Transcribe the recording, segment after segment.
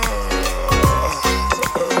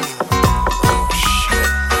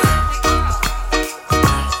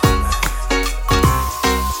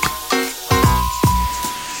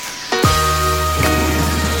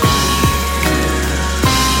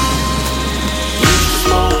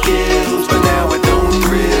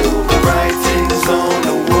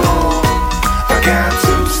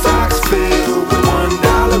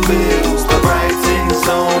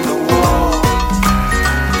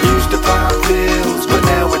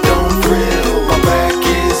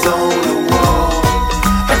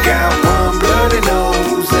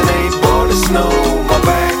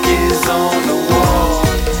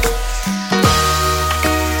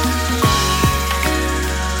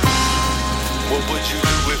What would you do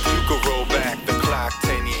if you could roll back the clock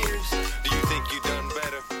 10 years? Do you think you done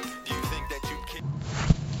better? Do you think that you can?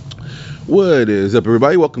 What is up,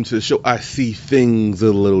 everybody? Welcome to the show. I see things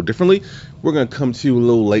a little differently. We're going to come to you a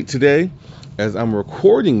little late today. As I'm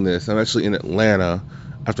recording this, I'm actually in Atlanta. I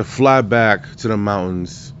have to fly back to the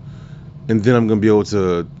mountains, and then I'm going to be able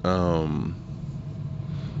to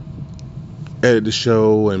edit the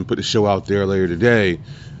show and put the show out there later today.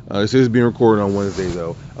 This is being recorded on Wednesday,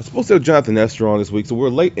 though. I was supposed to have Jonathan Nestor on this week, so we're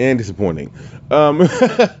late and disappointing. I was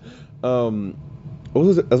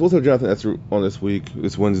supposed to have Jonathan Nestor on this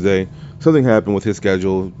Wednesday. Something happened with his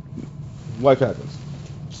schedule. Life happens.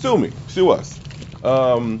 Sue me. Sue us.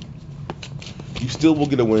 You still will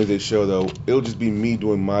get a Wednesday show, though. It'll just be me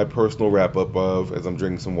doing my personal wrap-up as I'm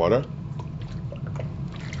drinking some water,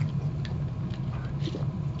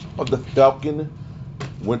 of the Falcon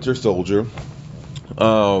Winter Soldier.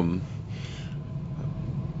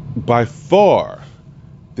 By far,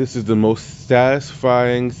 this is the most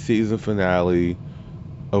satisfying season finale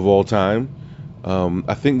of all time.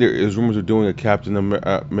 I think there is rumors of doing a Captain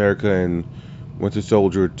America and Winter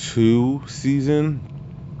Soldier 2 season.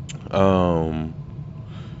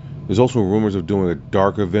 There's also rumors of doing a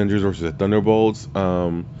Dark Avengers versus the Thunderbolts.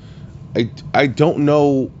 I don't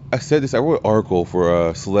know. I said this. I wrote an article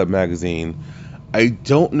for Celeb Magazine. I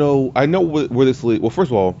don't know. I know where this leads. Well,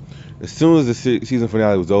 first of all, as soon as the season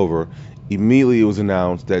finale was over, immediately it was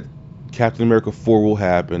announced that Captain America 4 will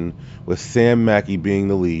happen, with Sam Mackie being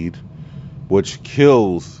the lead, which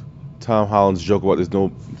kills Tom Holland's joke about there's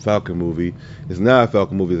no Falcon movie. It's not a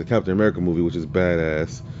Falcon movie. It's a Captain America movie, which is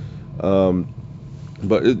badass.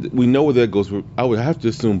 But we know where that goes. I would have to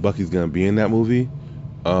assume Bucky's going to be in that movie.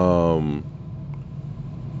 And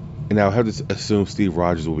I would have to assume Steve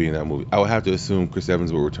Rogers will be in that movie. I would have to assume Chris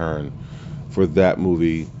Evans will return for that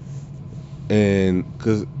movie. And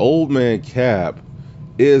because Old Man Cap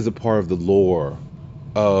is a part of the lore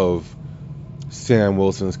of Sam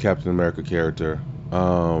Wilson's Captain America character.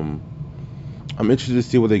 I'm interested to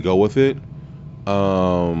see where they go with it.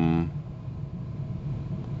 But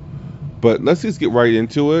let's just get right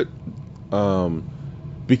into it.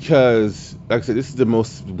 Because, like I said, this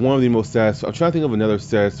is one of the most satisfying. I'm trying to think of another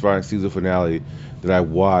satisfying season finale that I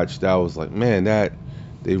watched. That was like, man,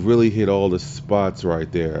 they really hit all the spots right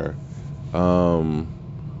there.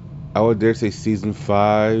 I would dare say season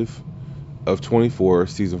 5 of 24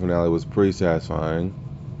 season finale was pretty satisfying.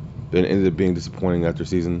 Then it ended up being disappointing after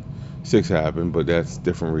season 6 happened, but that's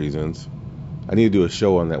different reasons. I need to do a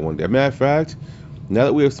show on that one day. As a matter of fact, now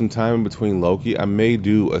that we have some time in between Loki, I may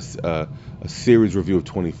do a series review of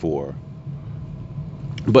 24.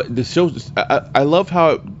 But the show, I love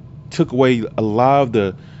how it took away a lot of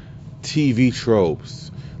the TV tropes.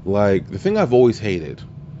 Like, the thing I've always hated,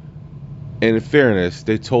 and in fairness,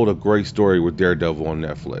 they told a great story with Daredevil on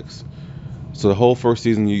Netflix. So the whole first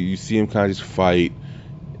season, you see him kind of just fight.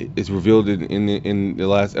 It's revealed in the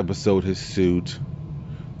last episode, his suit.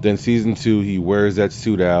 Then season 2, he wears that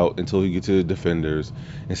suit out until he gets to the Defenders.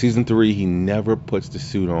 In season 3, he never puts the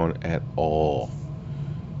suit on at all.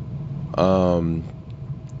 I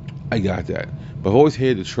got that. But I've always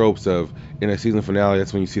hated the tropes of, in a season finale,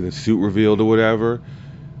 that's when you see the suit revealed or whatever.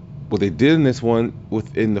 What they did in this one,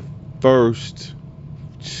 within the first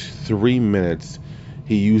 3 minutes,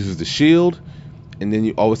 he uses the shield, and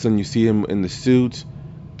then all of a sudden you see him in the suit,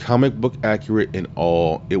 comic book accurate and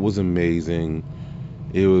all. It was amazing.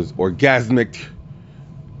 It was orgasmic.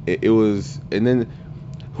 It was, and then,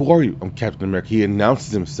 who are you? I'm Captain America. He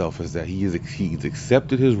announces himself as that. He's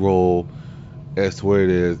accepted his role as to what it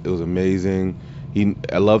is. It was amazing.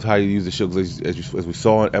 I loved how he used the shield. As we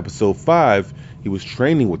saw in episode 5, he was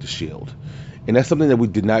training with the shield, and that's something that we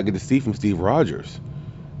did not get to see from Steve Rogers.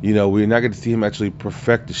 You know, we did not get to see him actually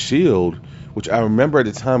perfect the shield, which I remember at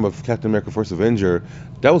the time of Captain America: First Avenger,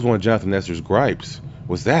 that was one of Jonathan Nestor's gripes.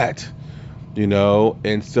 Was that? You know,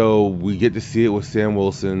 and so we get to see it with Sam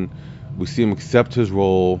Wilson. We see him accept his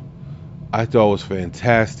role. I thought it was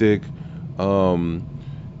fantastic. Matter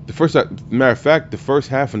of fact, the first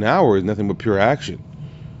half an hour is nothing but pure action.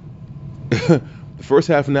 The first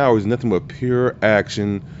half an hour is nothing but pure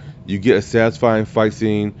action. You get a satisfying fight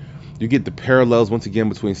scene. You get the parallels once again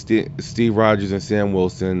between Steve Rogers and Sam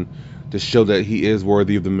Wilson to show that he is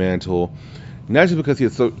worthy of the mantle. Not just because he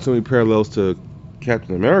has so many parallels to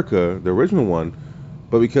Captain America, the original one,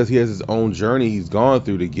 but because he has his own journey he's gone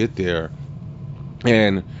through to get there.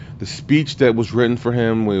 And the speech that was written for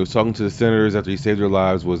him when he was talking to the senators after he saved their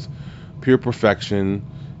lives was pure perfection,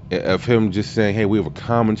 of him just saying, hey, we have a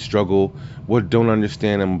common struggle. What don't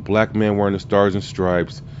understand, I'm a black man wearing the stars and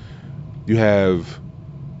stripes. You have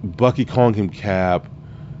Bucky calling him Cap.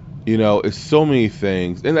 You know, it's so many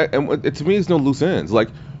things, and to me, it's no loose ends. Like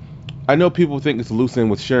I know people think it's a loose end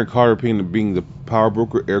with Sharon Carter being the power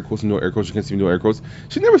broker. Air quotes, no air quotes. You can't see me, no air quotes.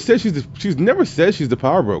 She's never said she's the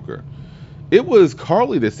power broker. It was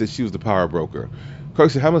Carly that said she was the power broker. Carly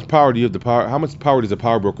said, "How much power do you have? The power? How much power does a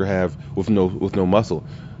power broker have with no muscle?"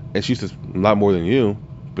 And she says, "A lot more than you."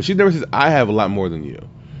 But she never says, "I have a lot more than you."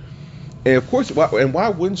 And of course, why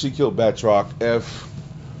wouldn't she kill Batroc if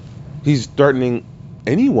he's threatening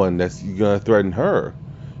anyone that's gonna threaten her?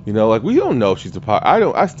 You know, like we don't know if she's the power.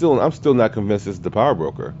 I'm still not convinced it's the power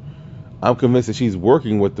broker. I'm convinced that she's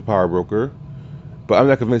working with the power broker, but I'm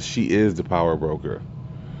not convinced she is the power broker.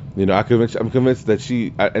 You know, I'm convinced that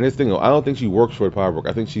and this thing, I don't think she works for the power broker.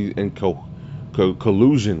 I think she's in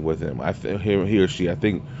collusion with him. I think he or she. I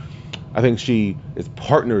think she is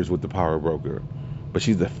partners with the power broker, but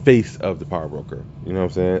she's the face of the power broker. You know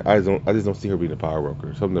what I'm saying? I just don't see her being the power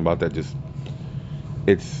broker. Something about that just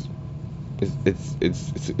it's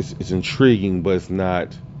it's intriguing, but it's not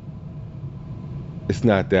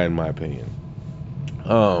that in my opinion.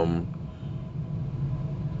 Um,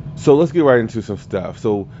 so let's get right into some stuff.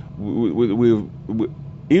 So we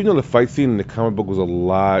even though the fight scene in the comic book was a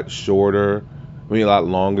lot shorter, I mean a lot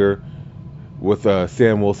longer, with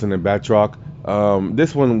Sam Wilson and Batroc,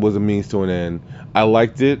 this one was a means to an end. I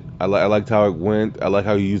liked it. I liked how it went. I like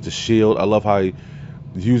how he used the shield. I love how he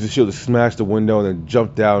used the shield to smash the window and then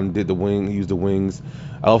jumped down and did the wing. He used the wings.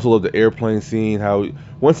 I also love the airplane scene. How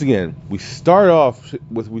once again we start off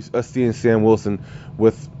with us seeing Sam Wilson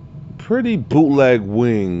with pretty bootleg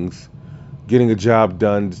wings, getting a job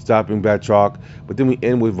done, stopping Batroc. But then we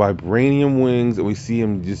end with vibranium wings, and we see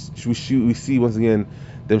him we see once again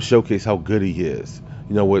them showcase how good he is.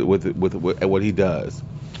 You know, with what he does.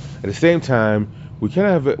 At the same time, we kind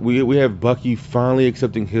of have we have Bucky finally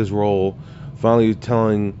accepting his role, finally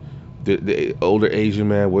telling the older Asian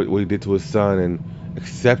man what he did to his son, and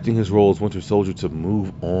accepting his role as Winter Soldier to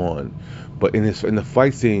move on. But in the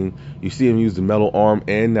fight scene, you see him use the metal arm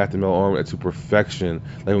and not the metal arm to perfection.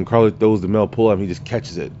 Like when Carly throws the metal pull-up, he just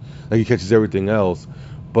catches it, like he catches everything else.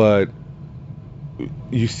 But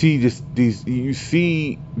you see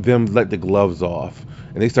them let the gloves off,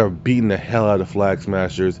 and they start beating the hell out of Flag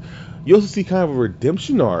Smashers. You also see kind of a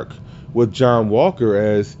redemption arc with John Walker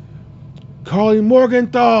as Carly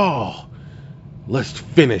Morgenthau. Let's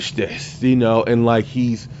finish this, you know, and like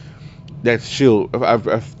he's that shield. I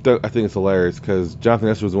think it's hilarious because Jonathan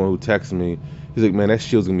Esther was the one who texted me. He's like, man, that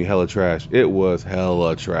shield's gonna be hella trash. It was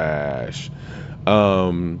hella trash.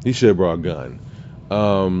 He should have brought a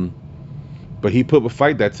gun. But he put up a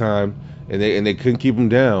fight that time, and they couldn't keep him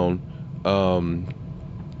down.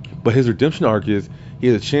 But his redemption arc is he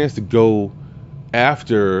has a chance to go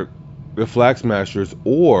after the Flag Smashers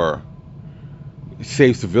or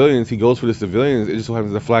save civilians. He goes for the civilians. It just so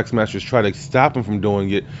happens the Flag Smashers try to stop him from doing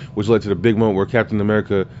it, which led to the big moment where Captain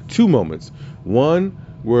America, two moments. One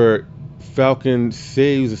where Falcon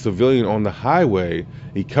saves a civilian on the highway.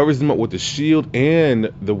 He covers him up with the shield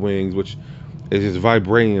and the wings, which is his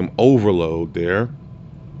vibranium overload there.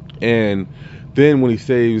 And then when he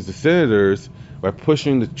saves the senators by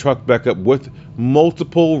pushing the truck back up with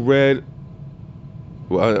multiple red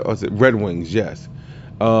wings, yes.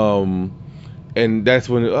 And that's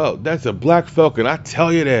when, oh, that's a Black Falcon. I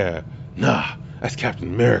tell you there. Nah, that's Captain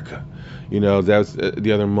America. You know, that was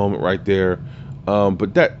the other moment right there.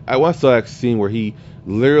 But I saw that scene where he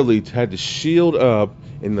literally had the shield up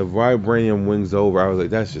and the vibranium wings over. I was like,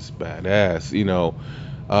 that's just badass. You know,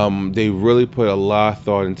 they really put a lot of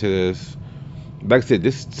thought into this. Like I said,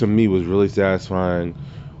 this to me was really satisfying.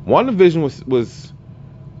 WandaVision was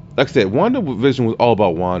like I said, WandaVision was all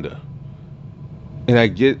about Wanda. And I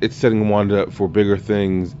get it's setting Wanda up for bigger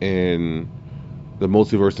things in the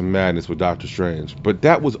Multiverse of Madness with Doctor Strange. But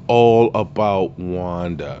that was all about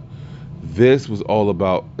Wanda. This was all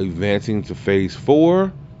about advancing to Phase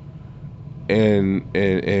 4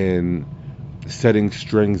 and setting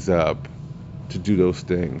strings up to do those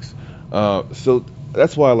things. So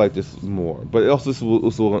that's why I like this more. But also, this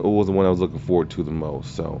was the one I was looking forward to the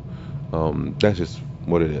most. So that's just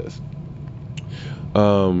what it is.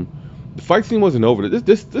 The fight scene wasn't over.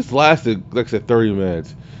 This lasted, like I said, 30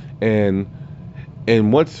 minutes, and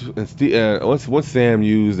once Sam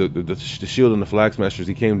used the shield and the Flag Smashers,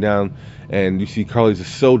 he came down, and you see Carly's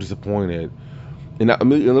just so disappointed. And let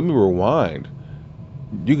me rewind.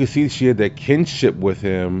 You can see she had that kinship with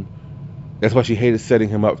him. That's why she hated setting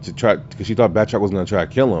him up because she thought Batroc was gonna try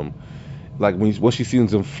to kill him. Like when she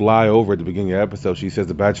sees him fly over at the beginning of the episode, she says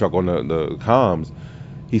to Batroc on the comms,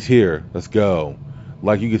 "He's here. Let's go."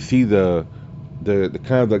 Like you could see the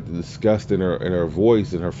kind of like the disgust in her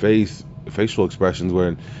voice and her face facial expressions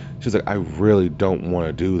where she's like, I really don't want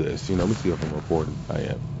to do this. Let me see if I'm recording. I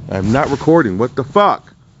am. I'm not recording. What the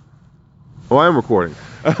fuck? Oh, I am recording.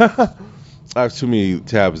 I have too many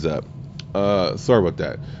tabs up. Sorry about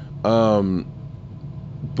that.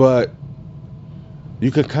 But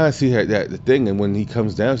you can kind of see that the thing, and when he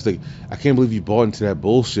comes down, she's like, I can't believe you bought into that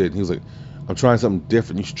bullshit. And he was like, I'm trying something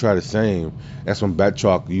different. You should try the same. That's when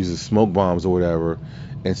Batroc uses smoke bombs or whatever.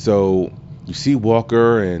 And so you see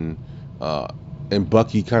Walker and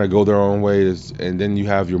Bucky kind of go their own ways, and then you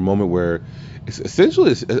have your moment where it's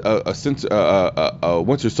essentially a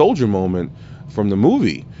Winter Soldier moment from the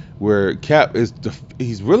movie, where Cap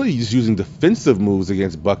he's really just using defensive moves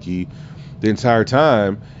against Bucky the entire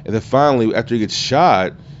time, and then finally after he gets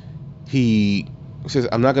shot, he says,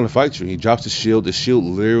 I'm not going to fight you. He drops the shield. The shield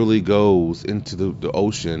literally goes into the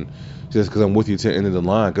ocean. He says, because I'm with you to the end of the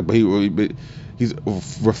line. But he's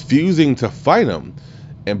refusing to fight him.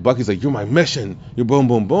 And Bucky's like, you're my mission. You're boom,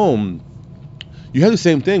 boom, boom. You have the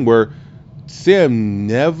same thing where Sam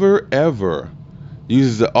never, ever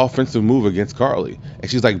uses the offensive move against Carly.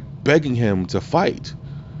 And she's like begging him to fight.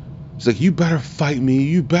 She's like, you better fight me.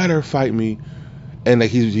 You better fight me. And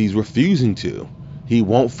like he's refusing to. He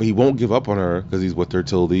won't give up on her because he's with her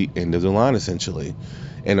till the end of the line, essentially.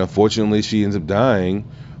 And unfortunately, she ends up dying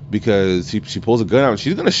because she pulls a gun out and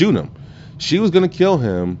she's going to shoot him. She was going to kill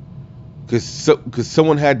him because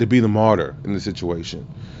someone had to be the martyr in the situation.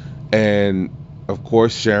 And, of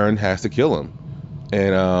course, Sharon has to kill him.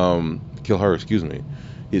 And kill her, excuse me.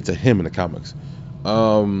 It's a him in the comics.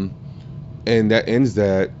 And that ends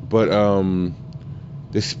that. But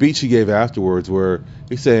the speech he gave afterwards where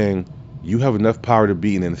he's saying, you have enough power to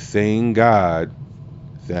be an insane god,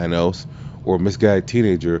 Thanos, or a misguided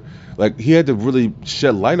teenager. Like, he had to really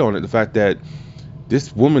shed light on it, the fact that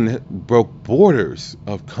this woman broke borders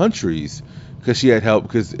of countries because she had help.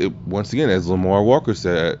 Because, once again, as Lamar Walker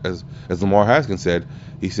said, as Lamar Haskins said,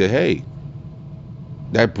 he said, hey,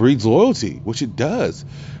 that breeds loyalty, which it does.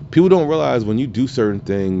 People don't realize when you do certain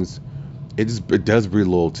things, it does breed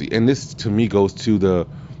loyalty. And this, to me, goes to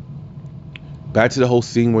back to the whole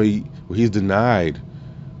scene where he's denied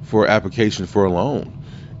for application for a loan.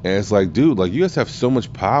 And it's like, dude, like, you guys have so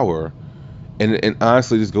much power. And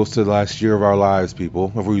honestly, this goes to the last year of our lives,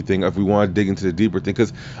 people, if we want to dig into the deeper thing.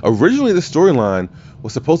 Because originally the storyline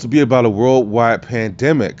was supposed to be about a worldwide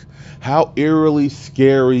pandemic. How eerily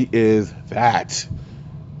scary is that?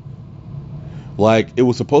 Like, it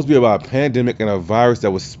was supposed to be about a pandemic and a virus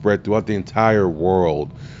that was spread throughout the entire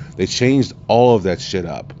world. They changed all of that shit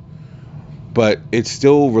up. But it's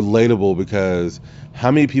still relatable because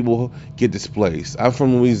how many people get displaced? I'm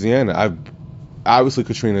from Louisiana. Obviously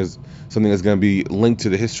Katrina is something that's going to be linked to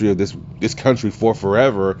the history of this country for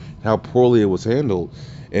forever, how poorly it was handled.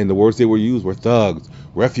 And the words they were used were thugs,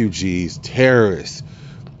 refugees, terrorists,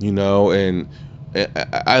 and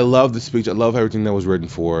I love the speech. I love everything that was written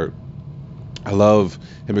for it. I love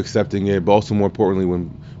him accepting it, but also more importantly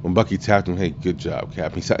when Bucky tapped him, hey, good job,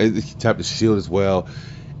 Cap. He tapped the shield as well.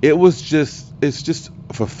 It's just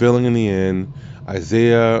fulfilling in the end.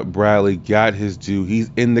 Isaiah Bradley got his due. He's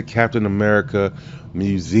in the Captain America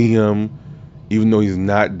museum, even though he's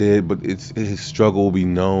not dead, but his struggle will be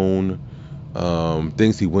known.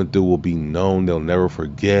 Things he went through will be known. They'll never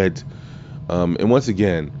forget. And once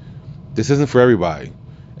again, this isn't for everybody.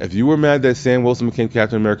 If you were mad that Sam Wilson became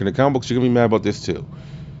Captain America in the comic books, you're going to be mad about this too.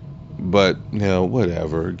 But,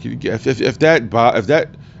 whatever. If that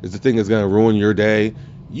is the thing that's going to ruin your day,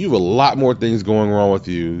 you have a lot more things going wrong with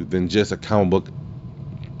you than just a comic book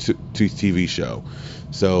to TV show.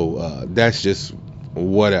 So that's just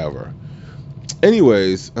whatever.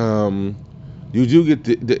 Anyways, you do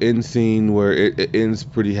get the end scene where it ends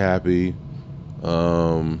pretty happy.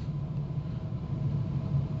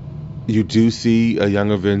 You do see a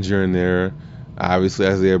young Avenger in there. Obviously,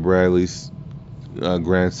 Isaiah Bradley's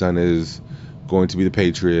grandson is going to be the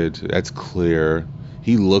Patriot. That's clear.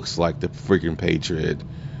 He looks like the freaking Patriot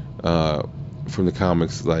from the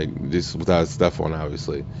comics, like just without his stuff on,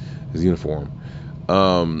 obviously, his uniform.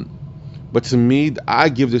 But to me, I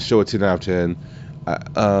give this show a 10 out of 10.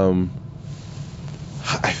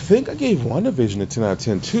 I think I gave WandaVision a 10 out of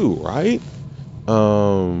 10 too, right?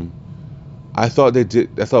 I thought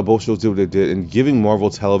both shows did what they did, and giving Marvel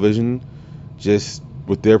Television, just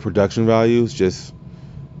with their production values, just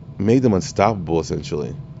made them unstoppable,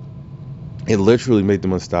 essentially. It literally made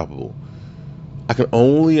them unstoppable. I can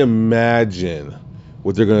only imagine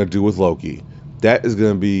what they're going to do with Loki. That is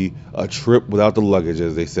going to be a trip without the luggage,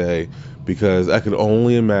 as they say, because I can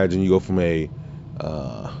only imagine you go from a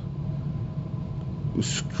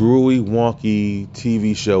screwy, wonky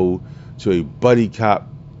TV show to a buddy cop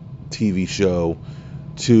TV show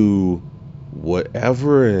to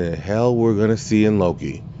whatever in the hell we're gonna see in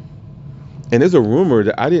Loki. And there's a rumor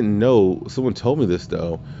that I didn't know. Someone told me this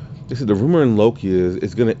though. They said the rumor in Loki is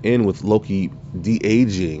it's gonna end with Loki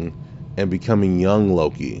de-aging and becoming young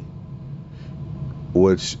Loki,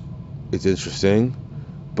 which is interesting.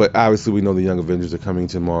 But obviously, we know the Young Avengers are coming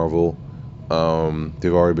to Marvel.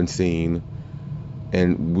 They've already been seen,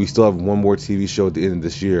 and we still have one more TV show at the end of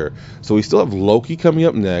this year. So we still have Loki coming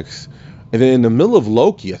up next, and then in the middle of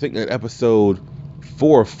Loki, I think at episode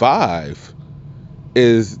 4 or 5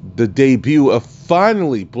 is the debut of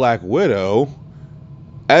finally Black Widow.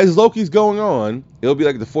 As Loki's going on, it'll be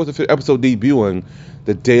like the 4th or 5th episode debuting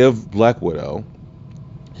the day of Black Widow.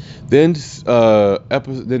 Then,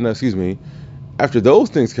 after those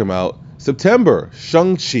things come out, September,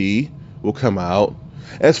 Shang-Chi will come out.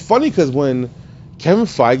 And it's funny because when Kevin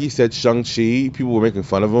Feige said Shang-Chi, people were making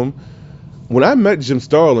fun of him. When I met Jim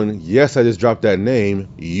Starlin, yes, I just dropped that name.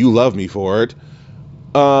 You love me for it.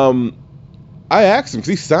 I asked him,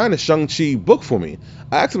 because he signed a Shang-Chi book for me.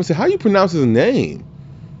 I asked him, I said, how do you pronounce his name?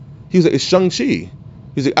 He was like, it's Shang-Chi.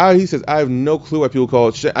 He's like, he says, I have no clue why people call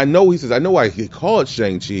it I know why they call it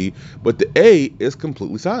Shang-Chi, but the A is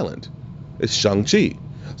completely silent. It's Shang-Chi.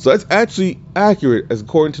 So that's actually accurate as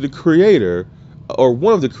according to the creator, or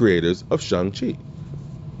one of the creators of Shang-Chi.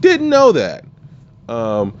 Didn't know that.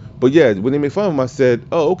 But yeah, when they made fun of him, I said,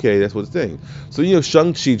 oh, okay, that's what it's saying. So,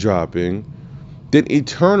 Shang-Chi dropping. Then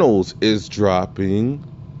Eternals is dropping.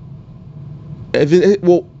 And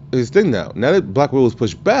then, his thing now that Black Widow was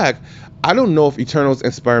pushed back, I don't know if Eternals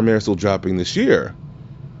and Spider-Man are still dropping this year.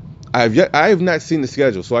 I have not seen the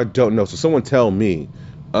schedule, so I don't know. So someone tell me.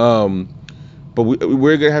 But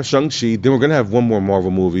we're gonna have Shang-Chi, then we're gonna have one more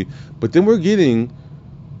Marvel movie, but then we're getting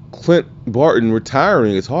Clint Barton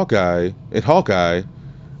retiring as Hawkeye.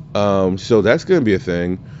 So that's gonna be a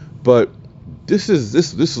thing. But this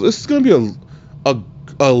is gonna be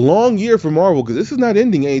a long year for Marvel, because this is not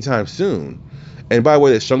ending anytime soon. And by the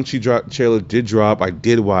way, that Shang-Chi trailer did drop. I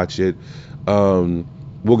did watch it.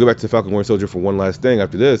 We'll get back to Falcon Winter Soldier for one last thing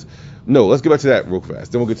after this. No, let's get back to that real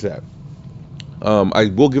fast. Then we'll get to that. I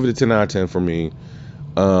will give it a 10 out of 10 for me.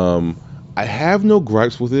 I have no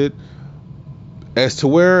gripes with it. As to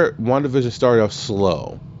where WandaVision started off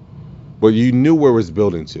slow, but you knew where it was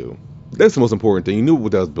building to. That's the most important thing. You knew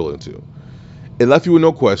what that was building to. It left you with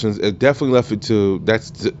no questions. It definitely left it to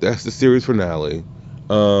that's the series finale.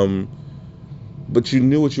 But you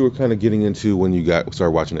knew what you were kind of getting into when you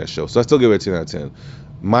started watching that show. So I still give it a 10 out of 10.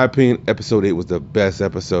 My opinion, episode 8 was the best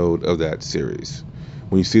episode of that series.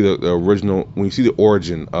 When you see when you see the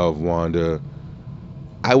origin of Wanda,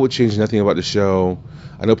 I would change nothing about the show.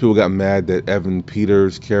 I know people got mad that Evan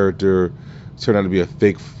Peters' character turned out to be a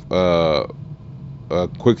fake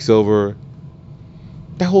Quicksilver.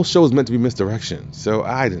 That whole show was meant to be misdirection. So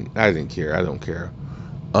I didn't care. I don't care.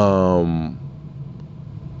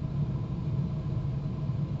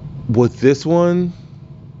 With this one,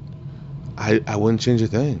 I wouldn't change a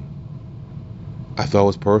thing. I thought it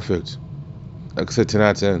was perfect. Like I said, 10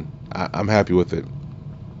 out of 10. I'm happy with it.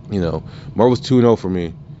 Marvel's 2-0 for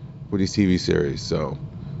me with these TV series. So,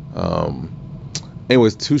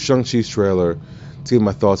 anyways, to Shang-Chi's trailer, to give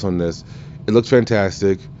my thoughts on this. It looks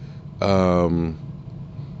fantastic. You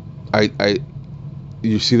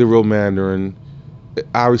see the real Mandarin. It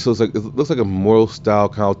obviously looks like a Mortal style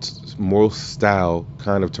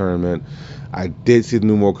kind of tournament. I did see the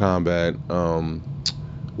new Mortal Kombat.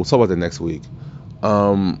 We'll talk about that next week.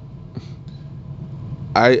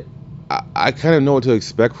 I kind of know what to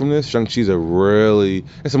expect from this. Shang-Chi's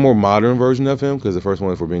it's a more modern version of him, because the first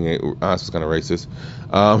one, if we're being honest, was kind of racist.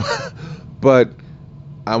 But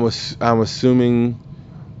I'm assuming.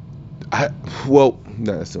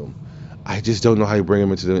 Not assume. I just don't know how you bring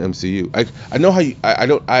him into the MCU. I know how you.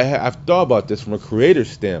 I've thought about this from a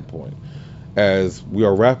creator's standpoint, as we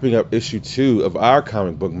are wrapping up issue 2 of our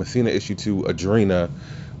comic book, Messina issue 2, Adrena.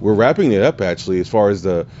 We're wrapping it up, actually, as far as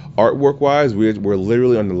the artwork wise. We're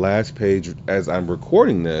literally on the last page as I'm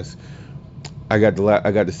recording this. I got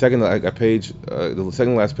the second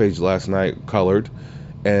last page last night, colored,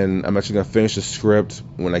 and I'm actually gonna finish the script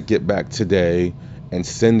when I get back today and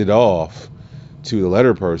send it off to the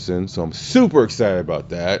letter person. So I'm super excited about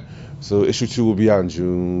that. So issue 2 will be out in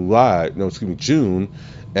June.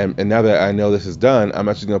 And now that I know this is done, I'm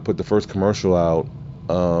actually gonna put the first commercial out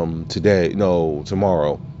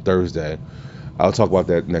tomorrow, Thursday. I'll talk about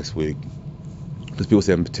that next week, because people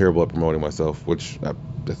say I'm terrible at promoting myself, which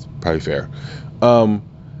that's probably fair. I've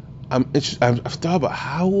thought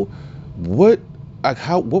about what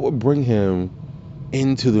would bring him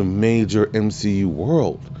into the major MCU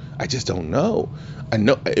world. I just don't know. I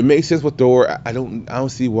know it makes sense with Thor. I don't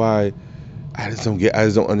see why. I just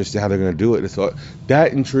don't understand how they're gonna do it. So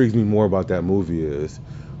that intrigues me more about that movie is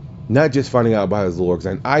not just finding out about his lore,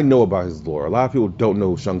 because I know about his lore. A lot of people don't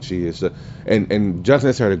know who Shang-Chi is. And Jonathan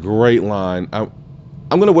Nestor had a great line. I'm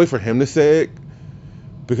going to wait for him to say it,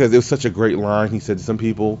 because it was such a great line he said to some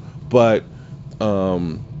people. But,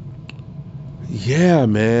 yeah,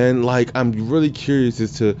 man, like, I'm really curious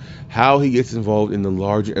as to how he gets involved in the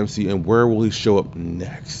larger MC and where will he show up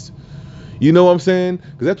next. You know what I'm saying?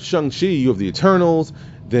 Because after Shang-Chi, you have the Eternals,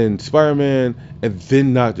 then Spider-Man, and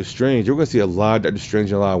then Doctor Strange. You're going to see a lot of Doctor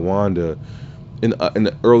Strange and a lot of Wanda in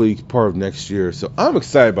the early part of next year. So I'm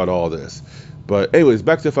excited about all this. But anyways,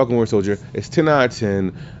 back to Falcon Winter Soldier. It's 10 out of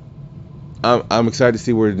 10. I'm excited to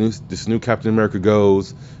see where this new Captain America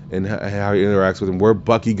goes and how he interacts with him, where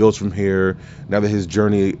Bucky goes from here. Now that his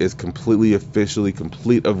journey is officially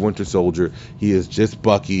complete of Winter Soldier, he is just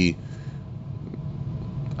Bucky.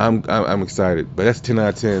 I'm excited, but that's 10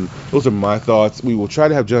 out of 10. Those are my thoughts. We will try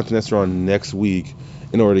to have Jonathan Nestor on next week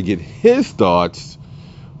in order to get his thoughts,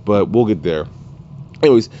 but we'll get there.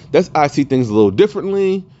 Anyways, I see things a little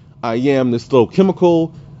differently. I am the Slow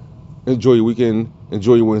Chemical. Enjoy your weekend.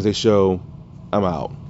 Enjoy your Wednesday show. I'm out.